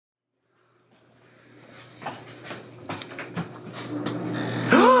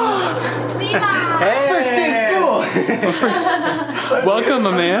Hey. First day of school. Welcome,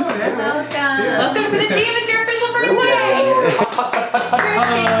 my man. Welcome to the team. It's your official first day. First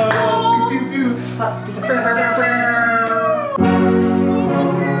day of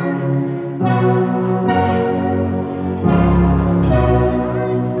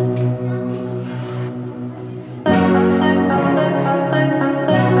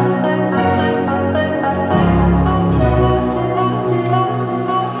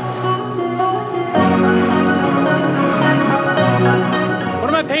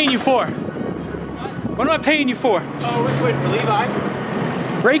for? What am I paying you for? Oh, we're just waiting for Levi.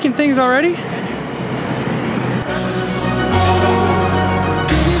 Breaking things already?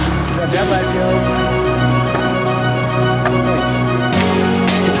 That light go.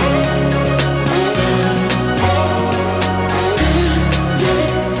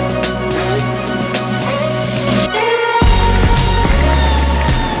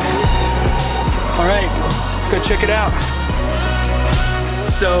 All right, let's go check it out.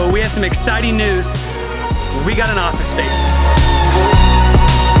 So we have some exciting news. We got an office space.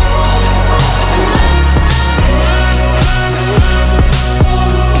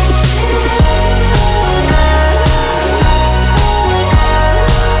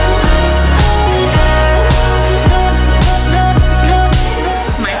 This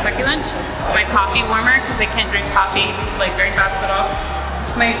is my succulent, my coffee warmer, because I can't drink coffee like very fast at all.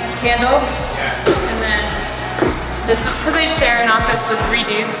 My candle, and then this is because I share an office with 3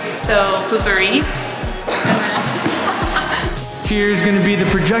 dudes, so Revery. Here's gonna be the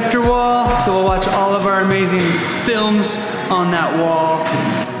projector wall, so we'll watch all of our amazing films on that wall.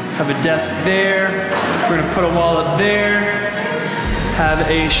 Have a desk there. We're gonna put a wall up there. Have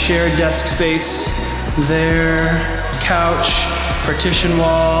a shared desk space there. Couch, partition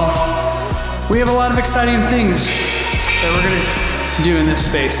wall. We have a lot of exciting things that we're gonna do in this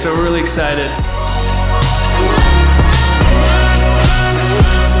space, so we're really excited.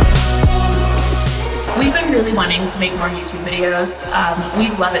 We've been really wanting to make more YouTube videos. We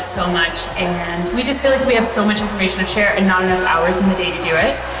love it so much, and we just feel like we have so much information to share and not enough hours in the day to do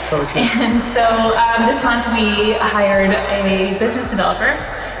it. Totally. And so this month we hired a business developer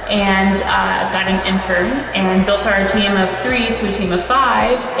and got an intern and built our team of 3 to a team of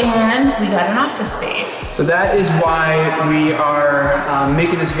 5, and we got an office space. So that is why we are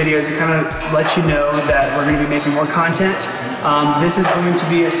making this video, is to kind of let you know that we're going to be making more content. This is going to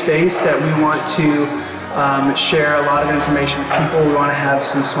be a space that we want to share a lot of information with people. We want to have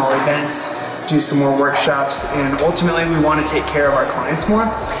some small events, do some more workshops, and ultimately we want to take care of our clients more.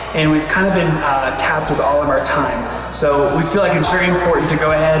 And we've kind of been tapped with all of our time. So we feel like it's very important to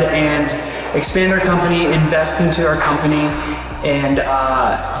go ahead and expand our company, invest into our company, and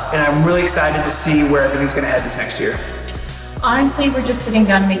I'm really excited to see where everything's going to head this next year. Honestly, we're just sitting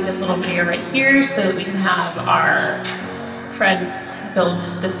down to make this little video right here so that we can have our friends build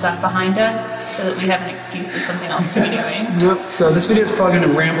this stuff behind us so that we have an excuse of something else to be doing. Yep, so this video is probably going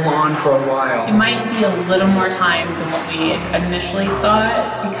to ramble on for a while. It might be a little more time than what we had initially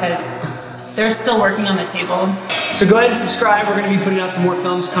thought because they're still working on the table. So go ahead and subscribe. We're going to be putting out some more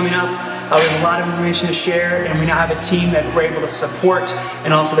films coming up. We have a lot of information to share, and we now have a team that we're able to support,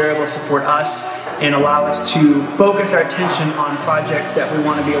 and also they're able to support us and allow us to focus our attention on projects that we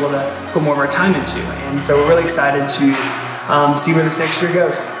want to be able to put more of our time into. And so we're really excited to see where this next year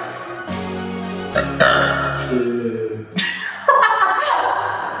goes.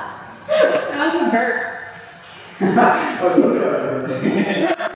 That doesn't hurt.